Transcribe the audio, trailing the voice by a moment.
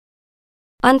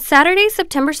On Saturday,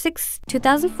 September 6,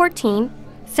 2014,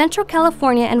 Central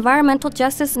California Environmental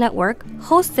Justice Network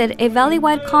hosted a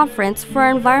valley-wide conference for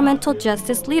environmental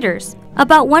justice leaders.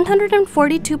 About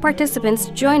 142 participants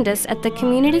joined us at the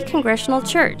Community Congregational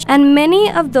Church, and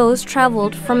many of those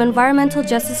traveled from environmental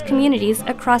justice communities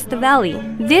across the valley.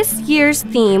 This year's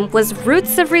theme was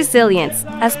Roots of Resilience,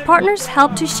 as partners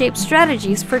helped to shape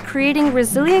strategies for creating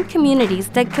resilient communities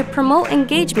that could promote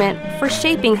engagement for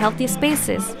shaping healthy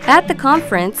spaces. At the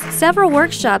conference, several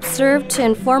workshops served to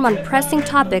inform on pressing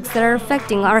topics that are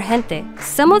affecting our gente.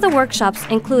 Some of the workshops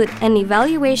include an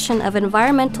evaluation of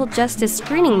environmental justice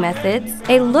screening methods,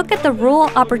 a look at the Rural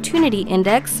Opportunity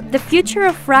Index, the future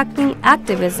of fracking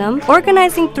activism,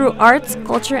 organizing through arts,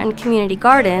 culture, and community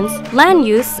gardens, land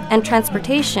use and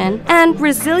transportation, and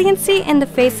resiliency in the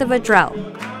face of a drought.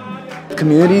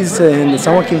 Communities in the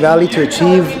San Joaquin Valley to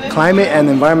achieve climate and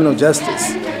environmental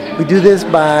justice. We do this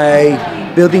by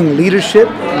building leadership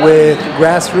with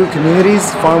grassroots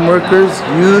communities, farm workers,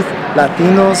 youth,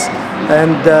 Latinos,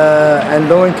 and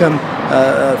low-income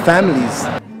families.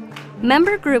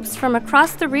 Member groups from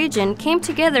across the region came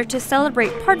together to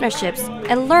celebrate partnerships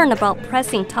and learn about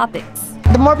pressing topics.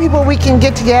 The more people we can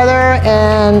get together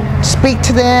and speak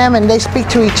to them and they speak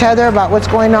to each other about what's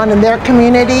going on in their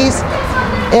communities,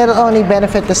 it'll only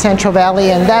benefit the Central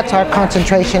Valley, and that's our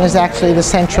concentration, is actually the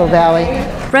Central Valley.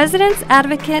 Residents,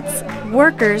 advocates,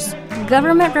 workers,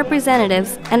 government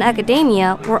representatives, and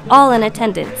academia were all in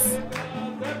attendance.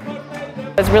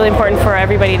 It's really important for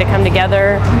everybody to come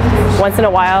together once in a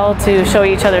while to show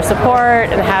each other support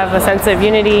and have a sense of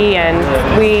unity, and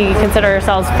we consider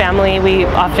ourselves family. We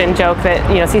often joke that,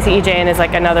 CCEJN is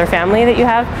like another family that you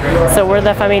have. So we're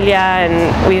the familia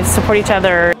and we support each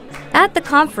other. At the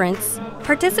conference,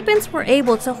 participants were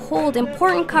able to hold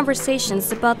important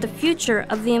conversations about the future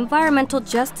of the environmental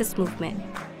justice movement.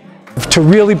 To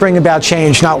really bring about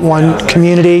change, not one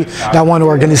community, not one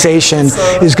organization,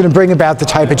 is going to bring about the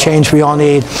type of change we all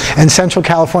need. And Central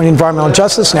California Environmental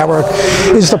Justice Network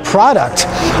is the product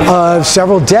of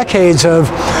several decades of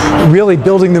really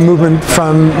building the movement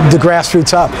from the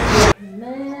grassroots up.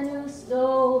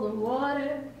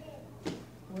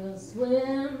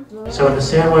 So in the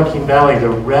San Joaquin Valley, the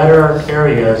redder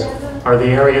areas are the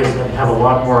areas that have a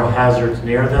lot more hazards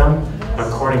near them,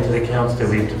 according to the counts that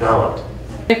we've developed.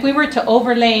 If we were to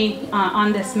overlay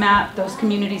on this map those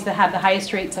communities that have the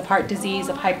highest rates of heart disease,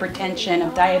 of hypertension,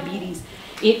 of diabetes,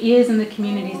 it is in the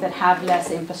communities that have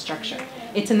less infrastructure.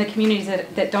 It's in the communities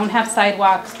that don't have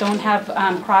sidewalks, don't have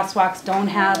crosswalks, don't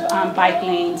have bike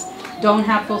lanes, don't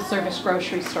have full service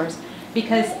grocery stores,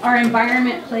 because our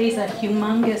environment plays a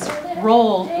humongous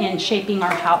role in shaping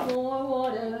our health.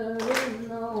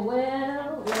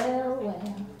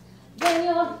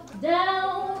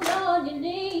 Down on your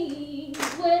knees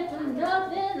with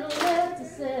nothing left to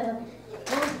sell.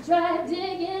 Won't try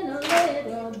digging a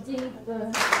little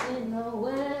deeper in the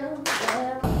well.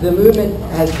 The movement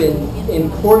has been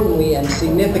importantly and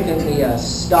significantly a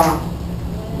stop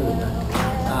movement.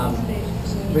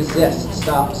 Resist,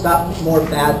 stop more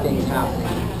bad things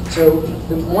happening. So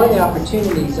one of the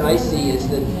opportunities I see is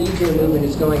that the EJ movement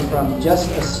is going from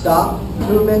just a stop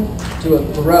movement to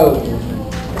a grow movement.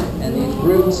 And these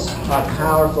roots are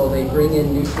powerful. They bring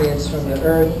in nutrients from the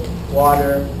earth,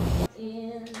 water.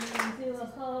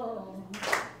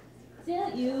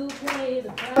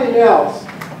 Nothing else.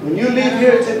 When you leave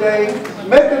here today,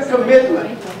 make a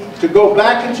commitment to go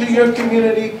back into your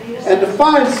community and to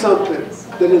find something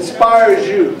that inspires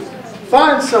you.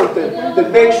 Find something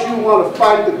that makes you want to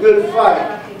fight the good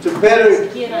fight to better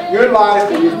your life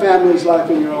and your family's life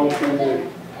in your own community.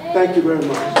 Thank you very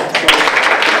much.